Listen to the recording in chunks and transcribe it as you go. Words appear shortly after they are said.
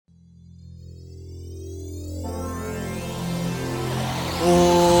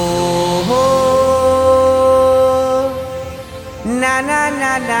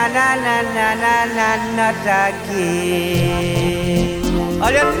not again.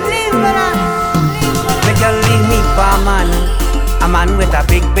 All you leave me now. Make you leave me for a man with a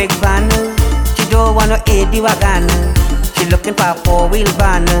big van. She don't want no 80 wagon. She looking for a 4-wheel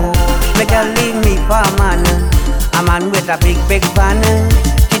van. Make you leave me for a man with a big van.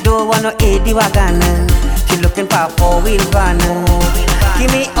 She don't want no 80 wagon. She looking for a 4-wheel van.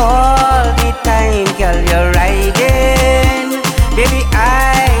 Give me all the time, girl, you're riding. Baby,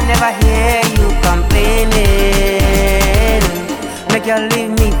 I never hear you complaining. Make you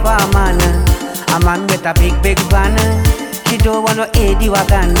leave me for a man with a big van. She don't want no 80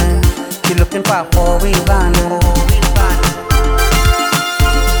 wagon. She looking for a 4-wheel van.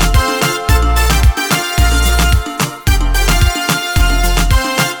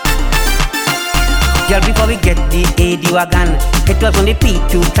 Girl, before we get the 80 wagon, it was on the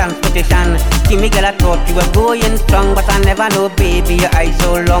P2 transportation. See me, girl, I thought you were going strong, but I never know, baby, your eyes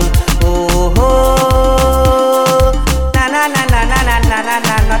so long. Oh, oh, na,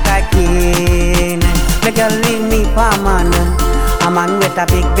 not again. Make her leave me for a man with a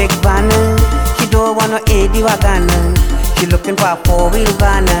big van. She don't want no 80 wagon. She looking for a 4-wheel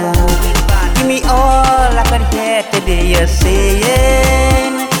van. Give me all I could hear today, you're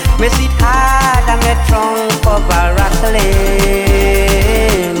saying. Me sit hard and me trunk over rattling.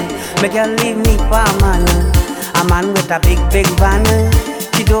 Make you leave me for a man with a big van.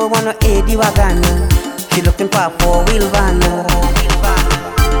 She don't want no 80 wagon. She looking for a 4-wheel van.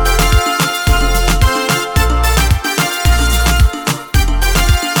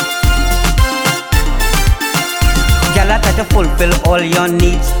 Girl, I try to fulfill all your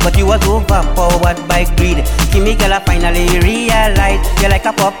needs, but you was overpowered by greed. See me, girl, I finally realize you're like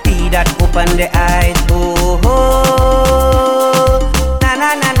a puppy that opened the eyes. Oh, oh, na,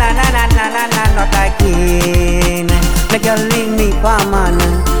 not again. Make you leave me for a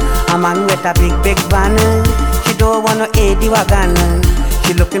man with a big van. She don't want no 80 wagon.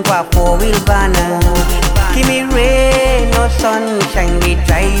 She looking for a 4-wheel van. Give me rain, no sunshine, we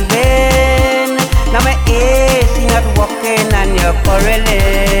driving. Now my AC not working and you're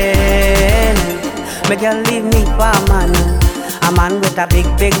quarreling. Make you leave me for a man with a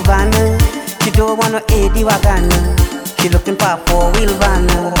big van. She don't want no 80 wagon. She looking for a 4-wheel van.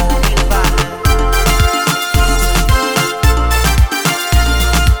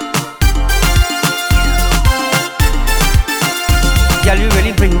 Girl, you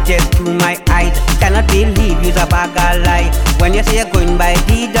really bring tears to my eyes. Cannot believe you's a bag of lie. When you say you're going by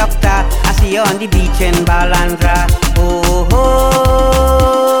the doctor, I see you on the beach in Balandra. Oh,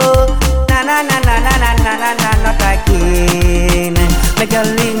 oh, na, not again. Make you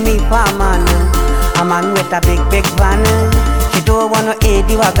leave me for a man with a big van. She don't want no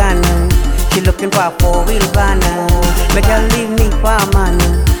 80 wagon. She looking for a 4-wheel van. Make you leave me for a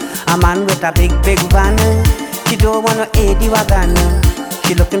man with a big van. She don't want no 80 wagon.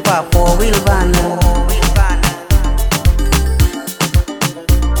 She looking for a 4-wheel van.